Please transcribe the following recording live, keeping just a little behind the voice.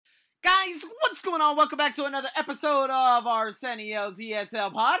Guys, what's going on? Welcome back to another episode of Arsenio's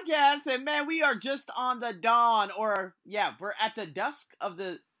ESL podcast. And man, we are just on the dawn, we're at the dusk of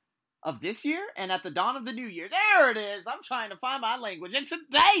this year and at the dawn of the new year. There it is. I'm trying to find my language. And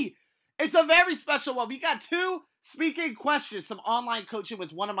today, it's a very special one. We got two speaking questions, some online coaching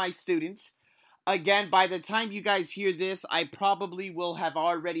with one of my students. Again, by the time you guys hear this, I probably will have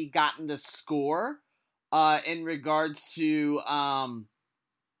already gotten the score in regards to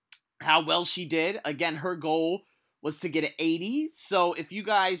how well she did. Again, her goal was to get an 80. So if you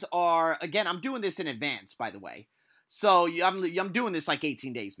guys are, again, I'm doing this in advance, by the way. So I'm doing this like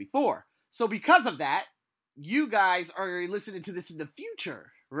 18 days before. So because of that, you guys are listening to this in the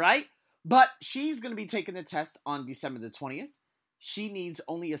future, right? But she's going to be taking the test on December the 20th. She needs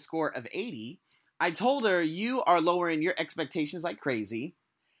only a score of 80. I told her, you are lowering your expectations like crazy.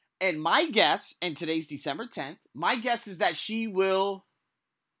 And my guess, and today's December 10th, my guess is that she will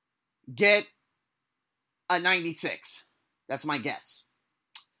get a 96. That's my guess.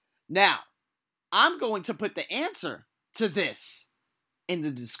 Now, I'm going to put the answer to this in the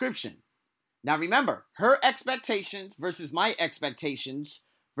description. Now remember, her expectations versus my expectations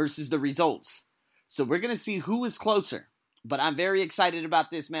versus the results. So we're going to see who is closer. But I'm very excited about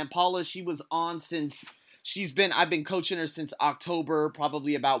this, man. Paula, she was on since I've been coaching her since October,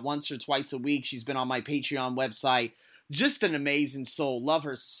 probably about once or twice a week. She's been on my Patreon website. Just an amazing soul. Love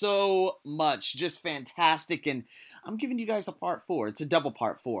her so much. Just fantastic. And I'm giving you guys a part 4. It's a double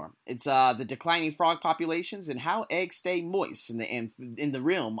part 4. It's the declining frog populations and how eggs stay moist in the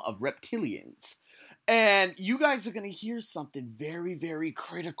realm of reptilians. And you guys are going to hear something very, very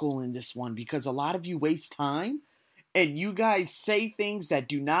critical in this one because a lot of you waste time and you guys say things that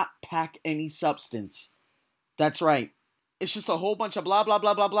do not pack any substance. That's right. It's just a whole bunch of blah, blah,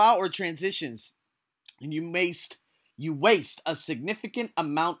 blah, blah, blah, or transitions. And you waste a significant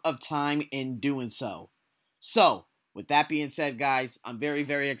amount of time in doing so. So, with that being said, guys, I'm very,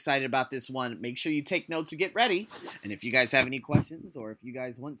 very excited about this one. Make sure you take notes and get ready. And if you guys have any questions or if you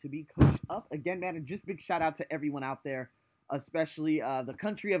guys want to be coached up, again, man, just big shout out to everyone out there, especially the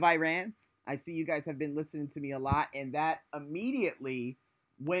country of Iran. I see you guys have been listening to me a lot, and that immediately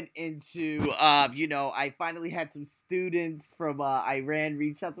went into, I finally had some students from Iran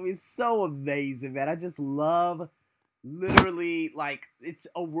reach out to me. It's so amazing, man. I just love literally, like, it's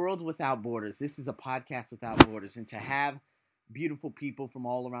a world without borders. This is a podcast without borders. And to have beautiful people from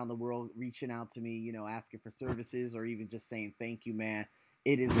all around the world reaching out to me, asking for services or even just saying thank you, man,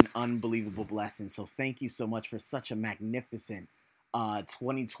 it is an unbelievable blessing. So thank you so much for such a magnificent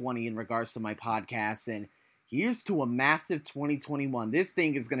 2020 in regards to my podcast. And here's to a massive 2021. This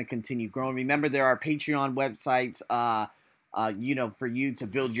thing is going to continue growing. Remember, there are Patreon websites, for you to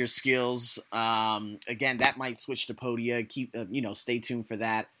build your skills. Again, that might switch to Podia. Keep, stay tuned for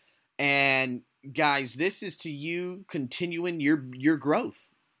that. And guys, this is to you continuing your growth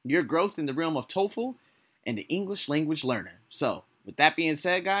in the realm of TOEFL and the English language learner. So with that being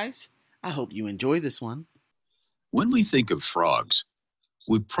said, guys, I hope you enjoy this one. When we think of frogs,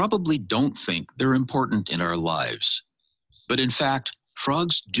 we probably don't think they're important in our lives. But in fact,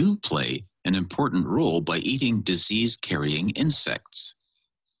 frogs do play an important role by eating disease-carrying insects.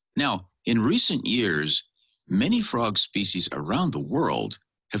 Now, in recent years, many frog species around the world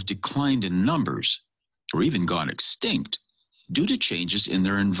have declined in numbers or even gone extinct due to changes in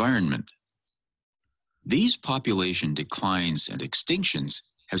their environment. These population declines and extinctions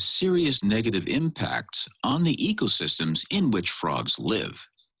have serious negative impacts on the ecosystems in which frogs live.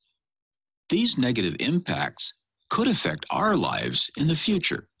 These negative impacts could affect our lives in the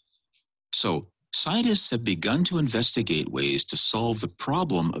future. So, scientists have begun to investigate ways to solve the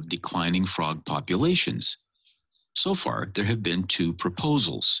problem of declining frog populations. So far, there have been 2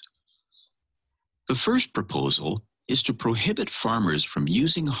 proposals. The first proposal is to prohibit farmers from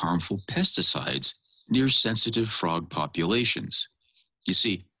using harmful pesticides near sensitive frog populations. You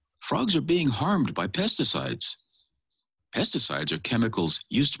see, frogs are being harmed by pesticides. Pesticides are chemicals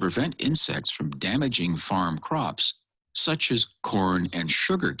used to prevent insects from damaging farm crops, such as corn and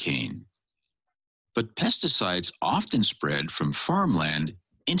sugarcane. But pesticides often spread from farmland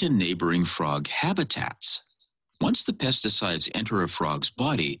into neighboring frog habitats. Once the pesticides enter a frog's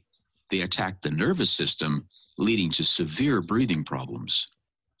body, they attack the nervous system, leading to severe breathing problems.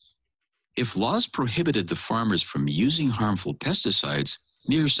 If laws prohibited the farmers from using harmful pesticides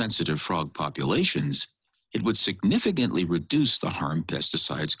near sensitive frog populations, it would significantly reduce the harm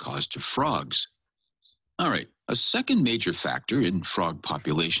pesticides cause to frogs. All right, a second major factor in frog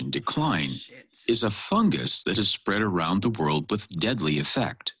population decline is a fungus that has spread around the world with deadly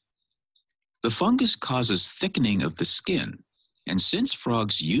effect. The fungus causes thickening of the skin And since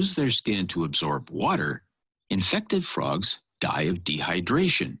frogs use their skin to absorb water, infected frogs die of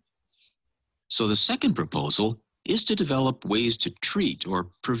dehydration. So the second proposal is to develop ways to treat or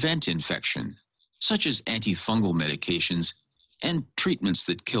prevent infection, such as antifungal medications and treatments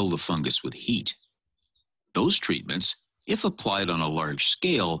that kill the fungus with heat. Those treatments, if applied on a large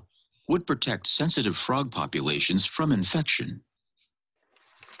scale, would protect sensitive frog populations from infection.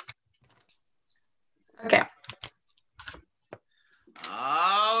 Okay.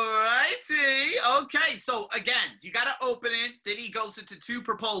 All righty. Okay, so again, you got to open it. Then he goes into two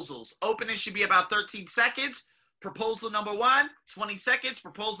proposals. Opening should be about 13 seconds. Proposal number 1, 20 seconds.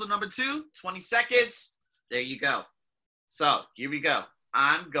 Proposal number 2, 20 seconds. There you go. So here we go.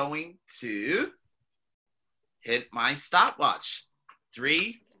 I'm going to hit my stopwatch.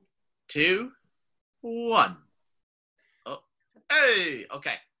 3, 2, 1. Oh, hey,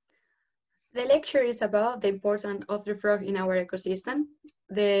 okay. The lecture is about the importance of the frog in our ecosystem.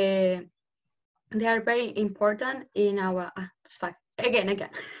 They are very important in our again. Because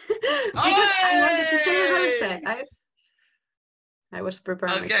I wanted to say what I said. I was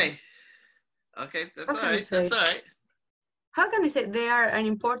preparing. Okay. Okay, that's all right. That's all right. How can I say they are an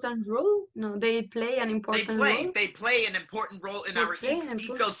important role? No, they play an important role. They play an important role in our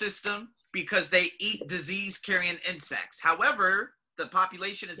ecosystem because they eat disease-carrying insects. However, the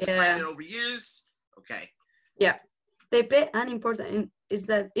population has declined over years. Okay. Yeah, they play an important. Is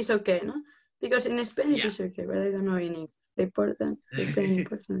that it's okay, no? Because in Spanish it's okay, but I don't know in English. They play an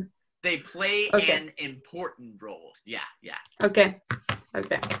important. They play an important role. Yeah. Okay.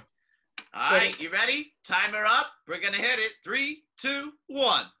 All right, you ready? Timer up. We're gonna hit it. 3, 2,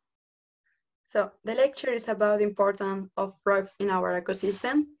 1. So the lecture is about the importance of frogs in our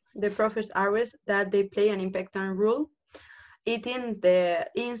ecosystem. The professor argues that they play an important role, eating the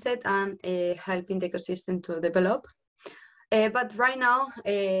insect and helping the ecosystem to develop. But right now,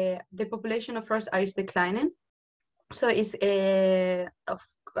 the population of frogs is declining. So it's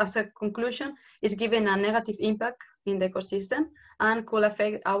as a conclusion, it's given a negative impact in the ecosystem and could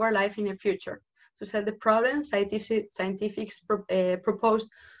affect our life in the future. To solve the problem, scientists propose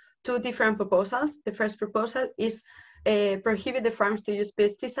 2 different proposals. The first proposal is prohibit the farms to use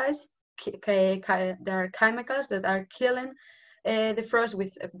pesticides. There are chemicals that are killing the frogs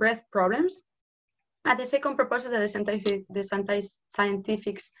with breath problems. And the second proposal that the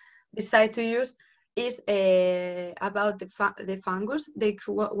scientists decide to use is about the fungus. They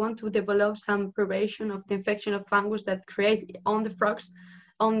want to develop some prevention of the infection of fungus that create on the frogs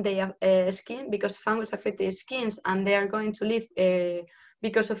on their skin, because fungus affect their skins and they are going to live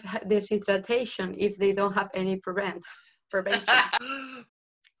because of dehydration if they don't have any prevention.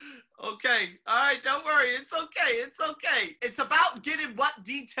 Okay, all right, don't worry, it's okay. It's about getting what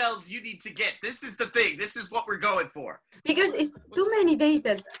details you need to get. This is the thing. This is what we're going for. Because it's too many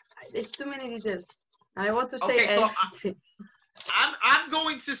details. It's too many details. I want to say. Okay, so I'm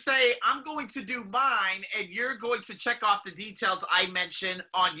going to do mine, and you're going to check off the details I mentioned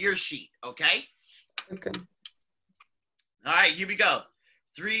on your sheet. Okay. Okay. All right, here we go.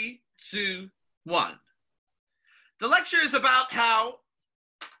 3, 2, 1. The lecture is about how.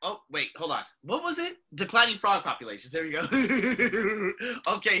 Oh, wait, hold on. What was it? Declining frog populations. There we go.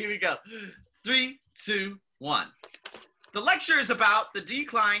 Okay, here we go. 3, 2, 1. The lecture is about the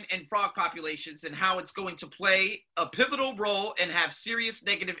decline in frog populations and how it's going to play a pivotal role and have serious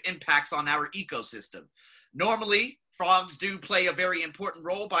negative impacts on our ecosystem. Normally, frogs do play a very important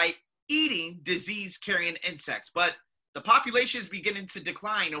role by eating disease-carrying insects, but the population is beginning to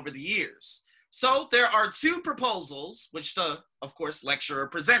decline over the years. So there are 2 proposals, which the, of course, lecturer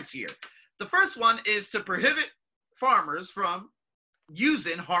presents here. The first one is to prohibit farmers from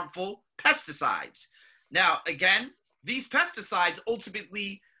using harmful pesticides. Now, again, these pesticides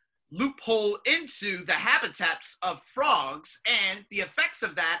ultimately loophole into the habitats of frogs, and the effects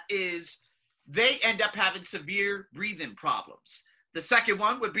of that is they end up having severe breathing problems. The second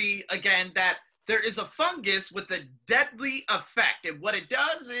one would be, again, that there is a fungus with a deadly effect, and what it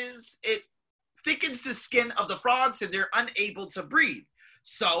does is it thickens the skin of the frogs and they're unable to breathe.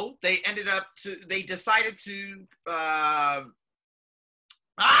 So they decided to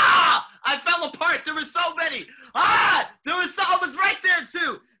I fell apart. There were so many. I was right there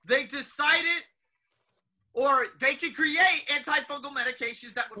too. They decided, or they could create antifungal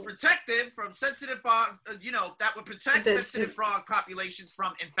medications that would protect them from sensitive frog, sensitive frog populations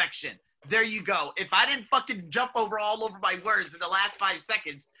from infection. There you go. If I didn't fucking jump all over my words in the last 5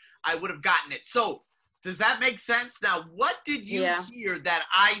 seconds, I would have gotten it. So does that make sense? Now, what did you hear that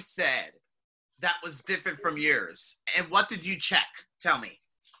I said that was different from yours? And what did you check? Tell me.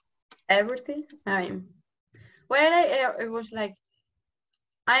 Everything. It was like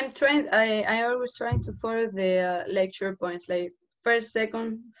I always trying to follow the lecture points, like first,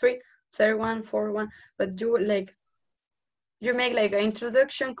 second, third one, fourth one. But you make like an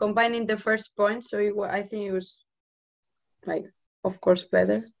introduction combining the first point. So I think it was like, of course,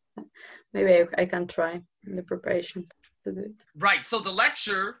 better. Maybe I can try in the preparation to do it. Right. So the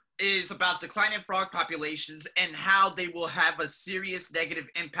lecture is about declining frog populations and how they will have a serious negative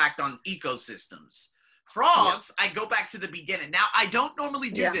impact on ecosystems. Frogs, I go back to the beginning. Now, I don't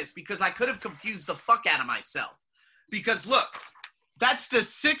normally do this because I could have confused the fuck out of myself. Because look, that's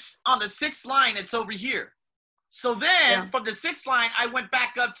on the sixth line, it's over here. So then from the sixth line, I went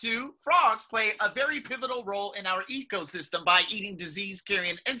back up to frogs play a very pivotal role in our ecosystem by eating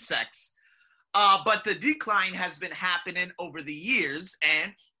disease-carrying insects. But the decline has been happening over the years,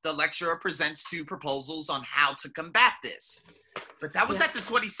 and the lecturer presents two proposals on how to combat this. But that was at the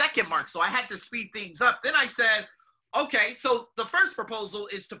 20-second mark, so I had to speed things up. Then I said, okay, so the first proposal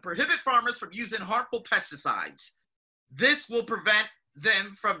is to prohibit farmers from using harmful pesticides. This will prevent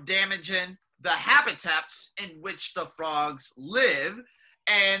them from damaging the habitats in which the frogs live,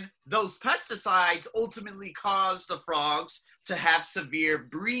 and those pesticides ultimately cause the frogs to have severe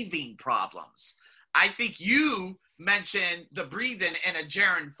breathing problems. I think you mentioned the breathing in a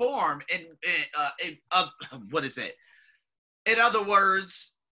gerund form. What is it? In other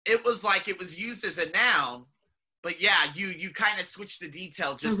words, it was like it was used as a noun, but you kind of switched the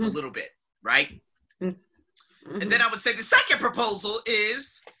detail just a little bit, right? And then I would say the second proposal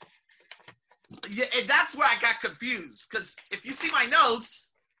is, and that's where I got confused, because if you see my notes,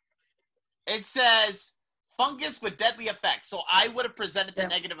 it says fungus with deadly effect. So I would have presented the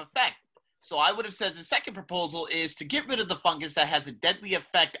negative effect. So I would have said the second proposal is to get rid of the fungus that has a deadly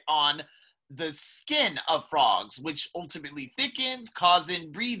effect on the skin of frogs, which ultimately thickens,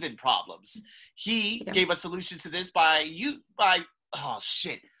 causing breathing problems. He gave a solution to this by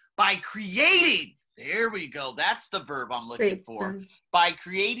creating, there we go, that's the verb I'm looking for, by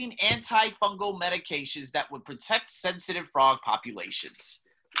creating antifungal medications that would protect sensitive frog populations.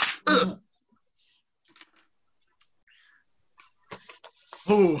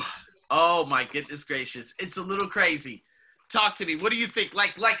 Oh my goodness gracious. It's a little crazy. Talk to me. What do you think?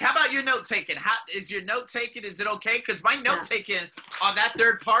 Like, how about your note taking? How is your note taking? Is it okay? Because my note taking on that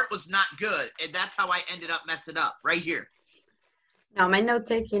third part was not good. And that's how I ended up messing up right here. No, my note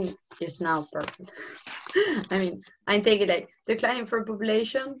taking is now perfect. I mean, I'm taking like declining frog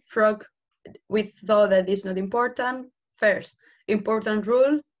population, frog, we thought that is not important. First, important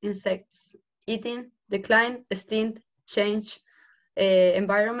rule, insects eating, decline, extinct, change,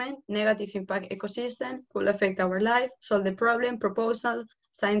 environment, negative impact ecosystem, will affect our life, solve the problem, proposal,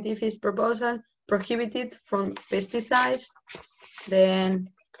 scientific proposal, prohibited from pesticides, then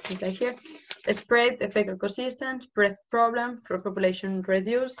like here, spread, affect ecosystem, spread problem, frog population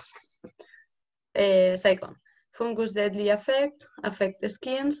reduce. Second, fungus deadly affect the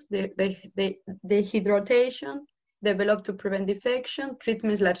skins, the dehydration, develop to prevent infection,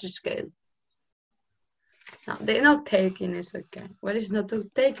 treatment large scale. No, they're not taking is okay. What is not to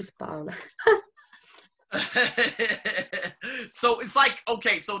take is Paula. So it's like,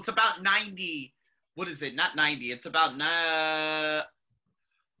 okay, so it's about 90. What is it? Not 90. It's about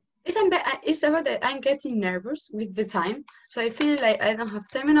It's about that I'm getting nervous with the time. So I feel like I don't have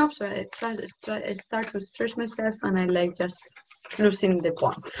time enough. So I start to stretch myself and I like just losing the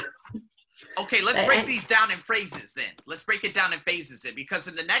points. Okay, let's break these down in phrases then. Let's break it down in phases then, because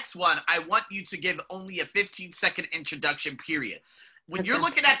in the next one, I want you to give only a 15-second introduction period. When you're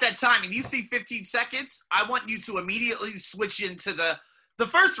looking at that time and you see 15 seconds, I want you to immediately switch into the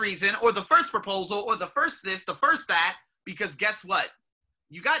first reason or the first proposal or the first this, the first that, because guess what?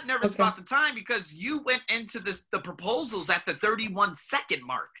 You got nervous about the time because you went into the proposals at the 31-second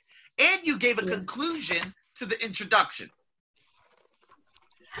mark and you gave a conclusion to the introduction.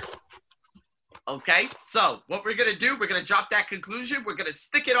 Okay, so what we're going to do, we're going to drop that conclusion. We're going to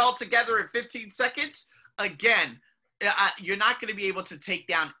stick it all together in 15 seconds. Again, you're not going to be able to take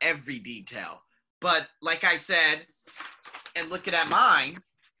down every detail. But like I said, and looking at mine,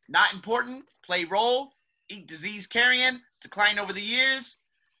 not important, play role, eat disease carrying, decline over the years,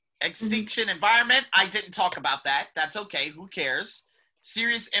 extinction environment. I didn't talk about that. That's okay. Who cares?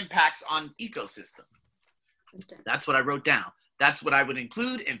 Serious impacts on ecosystem. Okay. That's what I wrote down. That's what I would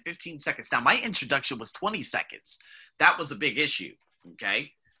include in 15 seconds. Now, my introduction was 20 seconds. That was a big issue,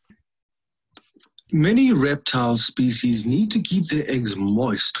 okay? Many reptile species need to keep their eggs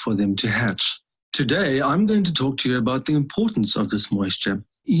moist for them to hatch. Today, I'm going to talk to you about the importance of this moisture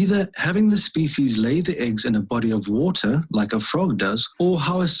Either having the species lay the eggs in a body of water, like a frog does, or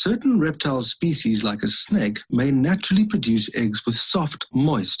how a certain reptile species, like a snake, may naturally produce eggs with soft,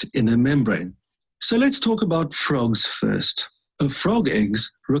 moist inner membrane. So let's talk about frogs first. Frog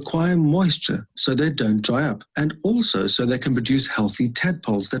eggs require moisture so they don't dry up, and also so they can produce healthy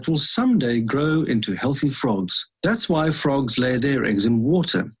tadpoles that will someday grow into healthy frogs. That's why frogs lay their eggs in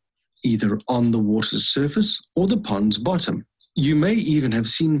water, either on the water's surface or the pond's bottom. You may even have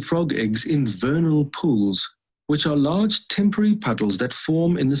seen frog eggs in vernal pools, which are large temporary puddles that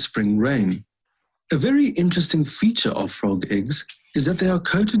form in the spring rain. A very interesting feature of frog eggs is that they are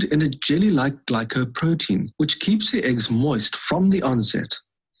coated in a jelly-like glycoprotein, which keeps the eggs moist from the onset.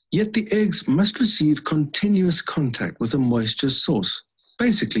 Yet the eggs must receive continuous contact with a moisture source,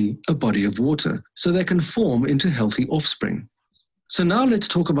 basically a body of water, so they can form into healthy offspring. So now let's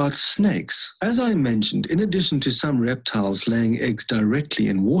talk about snakes. As I mentioned, in addition to some reptiles laying eggs directly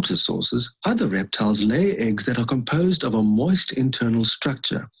in water sources, other reptiles lay eggs that are composed of a moist internal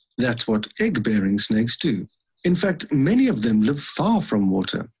structure. That's what egg-bearing snakes do. In fact, many of them live far from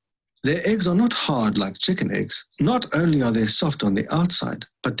water. Their eggs are not hard like chicken eggs. Not only are they soft on the outside,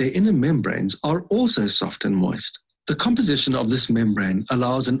 but their inner membranes are also soft and moist. The composition of this membrane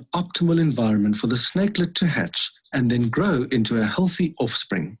allows an optimal environment for the snakelet to hatch and then grow into a healthy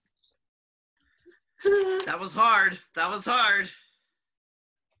offspring. That was hard. That was hard.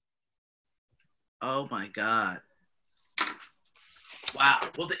 Oh my God. Wow.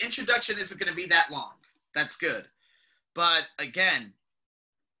 Well, the introduction isn't going to be that long. That's good. But again.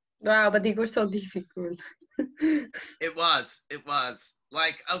 Wow, but it was so difficult. It was.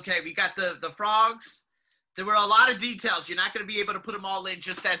 Like, okay, we got the frogs. There were a lot of details. You're not going to be able to put them all in,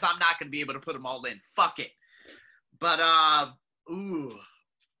 just as I'm not going to be able to put them all in. Fuck it. But, ooh.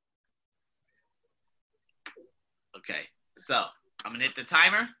 Okay, so I'm going to hit the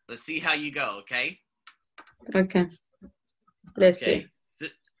timer. Let's see how you go, okay? Okay. Let's see.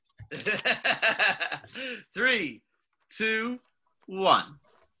 3, 2, 1.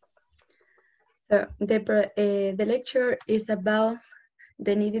 So the lecture is about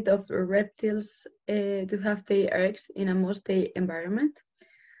the need of reptiles to have their eggs in a moist environment.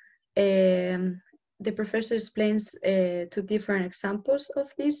 The professor explains two different examples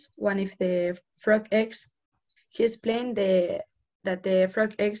of this. One is the frog eggs. He explained that the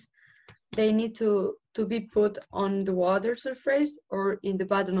frog eggs, they need to be put on the water surface or in the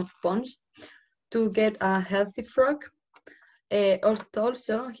bottom of ponds to get a healthy frog.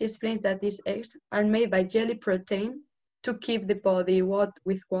 Also, he explains that these eggs are made by jelly protein to keep the body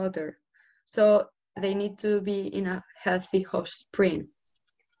with water. So they need to be in a healthy offspring.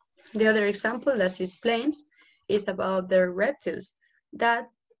 The other example that he explains is about the reptiles, that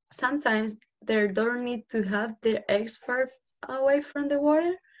sometimes they don't need to have their eggs far away from the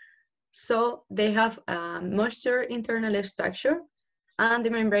water. So they have a moisture internal structure and the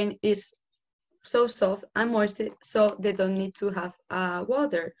membrane is so soft and moist, so they don't need to have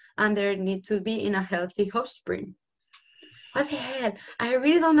water and they need to be in a healthy offspring. What the hell? I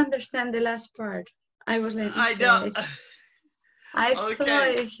really don't understand the last part. I was like, I know. I Okay.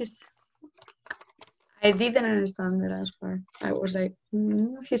 thought I didn't understand the last part. I was like,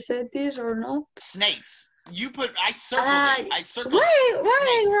 he said this or not? Snakes. I circled it. I circled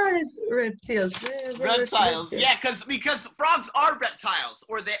Why reptiles? Reptiles. Yeah, because frogs are reptiles,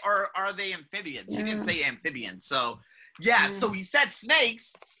 or are they amphibians? Yeah. He didn't say amphibians. So yeah, so he said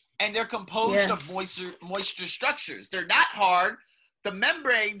snakes, and they're composed of moisture structures. They're not hard. The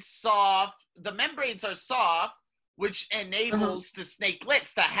membranes are soft, which enables the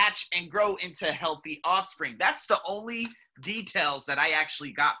snakelets to hatch and grow into healthy offspring. That's the only details that I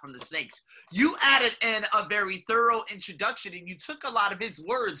actually got from the snakes. You added in a very thorough introduction, and you took a lot of his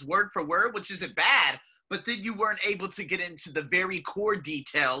words word for word, which isn't bad, but then you weren't able to get into the very core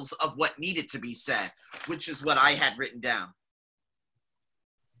details of what needed to be said, which is what I had written down.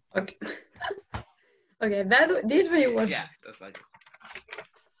 Okay. Okay, this way was... Yeah, that's like it.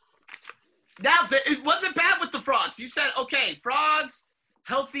 Now, it wasn't bad with the frogs. You said, okay, frogs,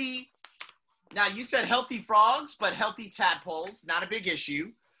 healthy. Now, you said healthy frogs, but healthy tadpoles, not a big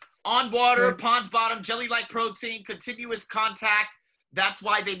issue. On water, pond's bottom, jelly-like protein, continuous contact. That's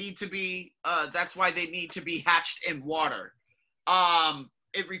why they need to be. Hatched in water.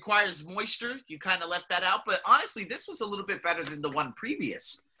 It requires moisture. You kind of left that out, but honestly, this was a little bit better than the one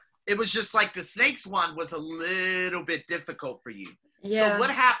previous. It was just like the snakes one was a little bit difficult for you. Yeah. So what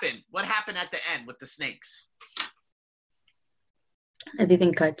happened? What happened at the end with the snakes? I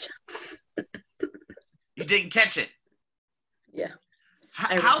didn't catch. You didn't catch it? Yeah.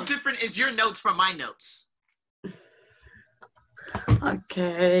 How different is your notes from my notes?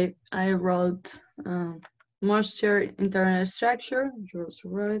 Okay, I wrote moisture internal structure. You also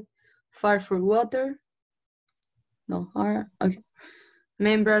wrote far from water. No hard. Okay.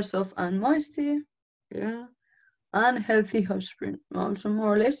 Members of unmoisty. Yeah. Unhealthy offspring. Also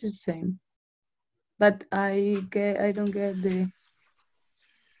more or less the same. But I don't get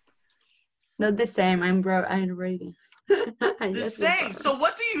not the same. I'm reading. I The just same. So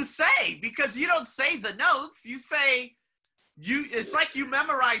what do you say? Because you don't say the notes. You say it's like you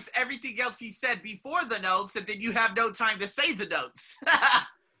memorize everything else he said before the notes, and then you have no time to say the notes.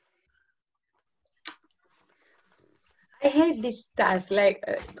 I hate this task, like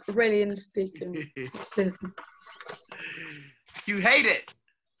reading speaking. You hate it.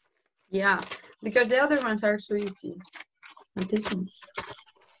 Yeah, because the other ones are so easy.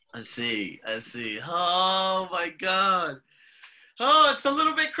 I see. Oh my God. Oh, it's a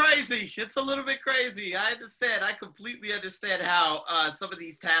little bit crazy. I understand. I completely understand how some of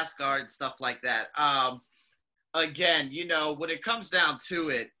these tasks are and stuff like that. Again, you know, when it comes down to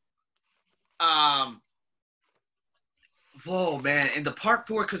it, whoa, man. In the part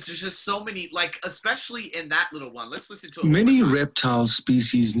 4, because there's just so many, like, especially in that little one. Let's listen to it. Many reptile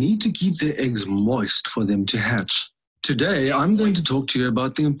species need to keep their eggs moist for them to hatch. Today, I'm going to talk to you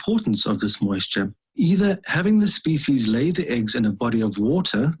about the importance of this moisture. Either having the species lay the eggs in a body of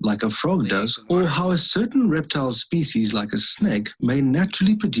water, like a frog does, or how a certain reptile species, like a snake, may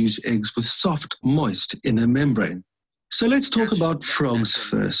naturally produce eggs with soft, moist inner membrane. So let's talk about frogs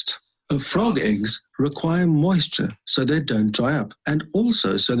first. Frog eggs require moisture so they don't dry up, and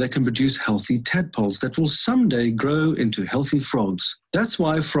also so they can produce healthy tadpoles that will someday grow into healthy frogs. That's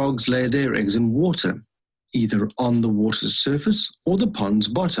why frogs lay their eggs in water, either on the water's surface or the pond's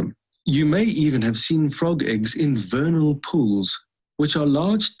bottom. You may even have seen frog eggs in vernal pools, which are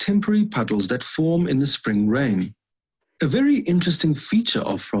large temporary puddles that form in the spring rain. A very interesting feature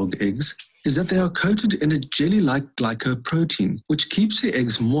of frog eggs is that they are coated in a jelly-like glycoprotein, which keeps the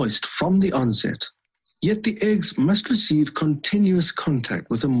eggs moist from the onset. Yet the eggs must receive continuous contact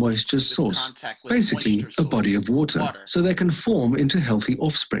with a moisture source, basically a body of water, so they can form into healthy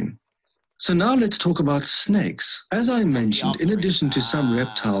offspring. So now let's talk about snakes. As I mentioned, in addition to some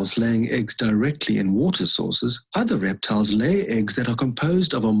reptiles laying eggs directly in water sources, other reptiles lay eggs that are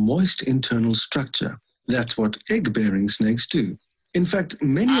composed of a moist internal structure. That's what egg-bearing snakes do. In fact,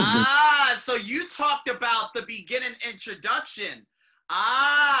 many of them... So you talked about the beginning introduction.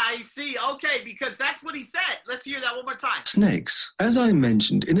 I see. Okay, because that's what he said. Let's hear that one more time. Snakes. As I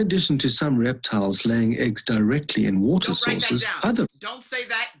mentioned, in addition to some reptiles laying eggs directly in water sources, other... Don't say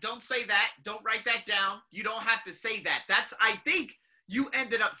that. Don't say that. Don't write that down. You don't have to say that. That's, I think you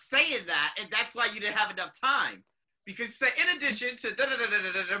ended up saying that, and that's why you didn't have enough time. Because you said, in addition to...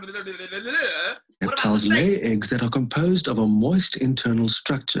 Reptiles lay eggs that are composed of a moist internal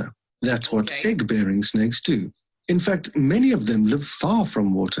structure. That's what egg-bearing snakes do. In fact, many of them live far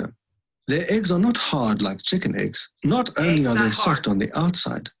from water. Their eggs are not hard like chicken eggs. Not only are they soft on the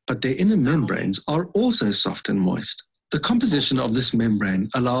outside, but their inner membranes are also soft and moist. The composition of this membrane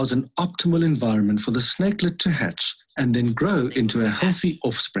allows an optimal environment for the snakelet to hatch and then grow into a healthy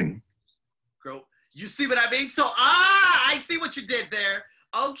offspring. You see what I mean? So, I see what you did there.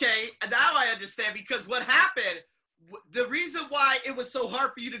 Okay, now I understand, because what happened, the reason why it was so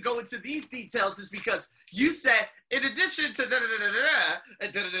hard for you to go into these details is because you said, in addition to and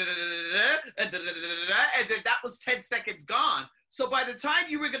then that was 10 seconds gone. So by the time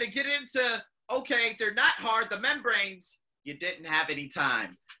you were going to get into, okay, they're not hard, the membranes, you didn't have any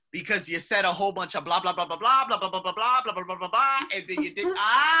time. Because you said a whole bunch of blah, blah, blah, blah, blah, blah, blah, blah, blah, blah, blah, blah, blah, blah, blah, and then you didn't,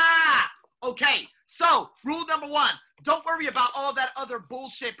 okay. So, rule number 1, don't worry about all that other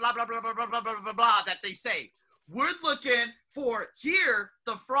bullshit, blah, blah, blah, blah, blah, blah, blah, blah, blah, that they say. We're looking for, here,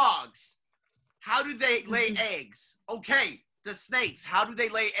 the frogs. How do they lay eggs? Okay, the snakes, how do they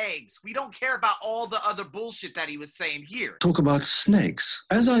lay eggs? We don't care about all the other bullshit that he was saying here. Talk about snakes.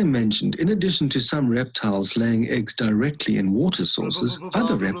 As I mentioned, in addition to some reptiles laying eggs directly in water sources,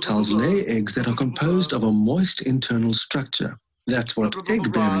 other reptiles lay eggs that are composed of a moist internal structure. That's what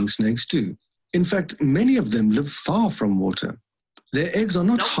egg-bearing snakes do. In fact, many of them live far from water. Their eggs are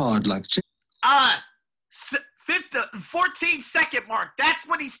not hard like chicken. 14-second mark. That's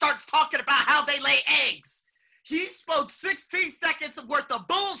when he starts talking about how they lay eggs. He spoke 16 seconds worth of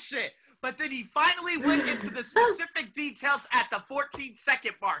bullshit, but then he finally went into the specific details at the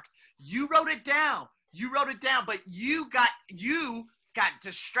 14-second mark. You wrote it down. But you got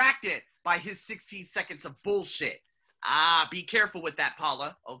distracted by his 16 seconds of bullshit. Be careful with that,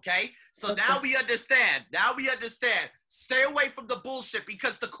 Paula, okay? So now we understand. Stay away from the bullshit,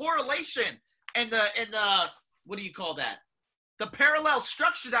 because the correlation and the what do you call that? The parallel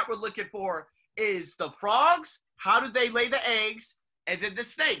structure that we're looking for is the frogs, how do they lay the eggs, and then the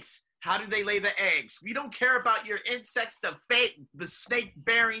snakes, how do they lay the eggs? We don't care about your insects, the snake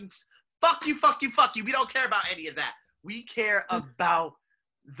bearings. Fuck you. We don't care about any of that. We care about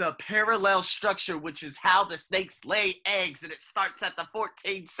the parallel structure, which is how the snakes lay eggs, and it starts at the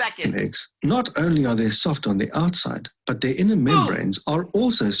 14 seconds. Eggs. Not only are they soft on the outside, but their inner membranes are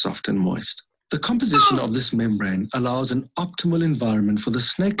also soft and moist. The composition of this membrane allows an optimal environment for the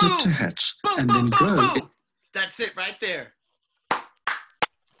snakelet to hatch and then grow. That's it right there.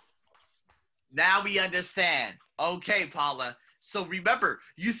 Now we understand. Okay, Paula. So remember,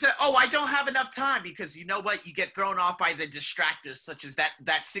 you said, I don't have enough time, because you know what? You get thrown off by the distractors, such as that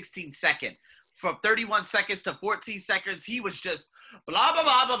 16 second. From 31 seconds to 14 seconds, he was just blah, blah,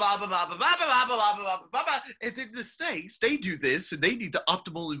 blah, blah, blah, blah, blah, blah, blah, blah, blah, blah, blah, blah. And then the snakes, they do this, and they need the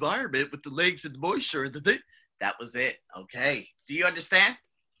optimal environment with the legs and the moisture. And that was it. Okay. Do you understand?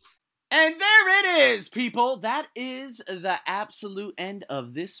 And there it is, people. That is the absolute end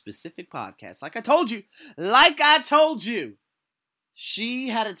of this specific podcast. Like I told you, she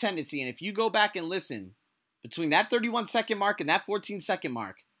had a tendency, and if you go back and listen, between that 31-second mark and that 14-second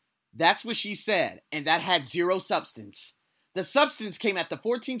mark, that's what she said, and that had zero substance. The substance came at the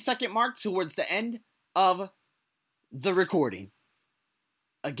 14-second mark towards the end of the recording.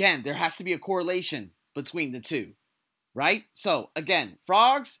 Again, there has to be a correlation between the two, right? So, again,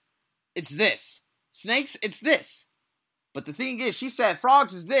 frogs, it's this. Snakes, it's this. But the thing is, she said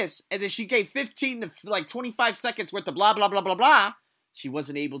frogs is this, and then she gave 15 to 25 seconds worth of blah, blah, blah, blah, blah. She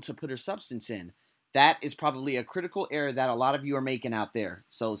wasn't able to put her substance in. That is probably a critical error that a lot of you are making out there.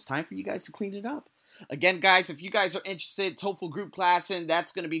 So it's time for you guys to clean it up. Again, guys, if you guys are interested, TOEFL group class, and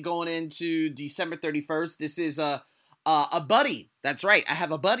that's going to be going into December 31st. This is a buddy. That's right. I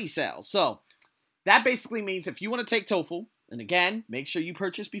have a buddy sale. So that basically means if you want to take TOEFL, and again, make sure you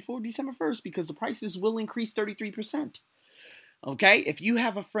purchase before December 1st, because the prices will increase 33%. Okay? If you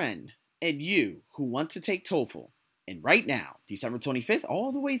have a friend and you who want to take TOEFL, and right now, December 25th,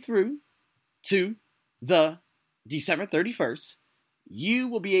 all the way through to the December 31st, you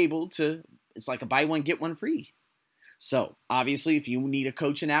will be able to, it's like a buy one, get one free. So, obviously, if you need a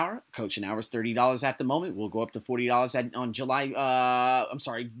coaching hour is $30 at the moment. We'll go up to $40 on January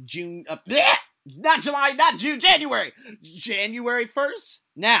 1st.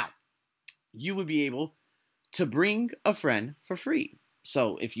 Now, you would be able to bring a friend for free.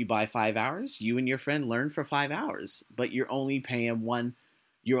 So if you buy 5 hours, you and your friend learn for 5 hours, but you're only paying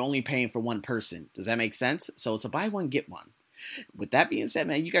for one person. Does that make sense? So it's a buy one, get one. With that being said,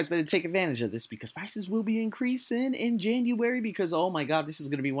 man, you guys better take advantage of this, because prices will be increasing in January, because, oh my God, this is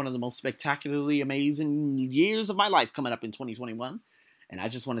going to be one of the most spectacularly amazing years of my life coming up in 2021. And I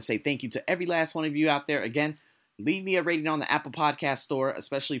just want to say thank you to every last one of you out there. Again, leave me a rating on the Apple Podcast Store,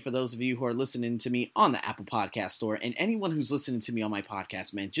 especially for those of you who are listening to me on the Apple Podcast Store. And anyone who's listening to me on my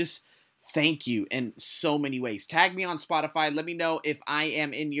podcast, man, just thank you in so many ways. Tag me on Spotify. Let me know if I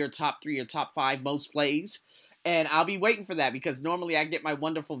am in your top 3 or top 5 most plays. And I'll be waiting for that, because normally I get my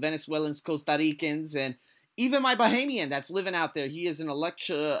wonderful Venezuelans, Costa Ricans, and even my Bahamian that's living out there. He is an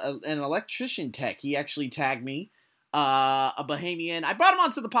electrician tech. He actually tagged me, a Bahamian. I brought him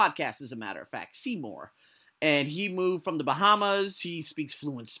onto the podcast, as a matter of fact, Seymour. And he moved from the Bahamas. He speaks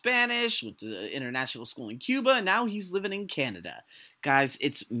fluent Spanish, went to international school in Cuba, and now he's living in Canada. Guys,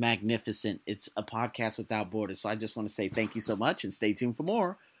 it's magnificent. It's a podcast without borders. So I just want to say thank you so much, and stay tuned for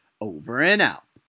more. Over and out.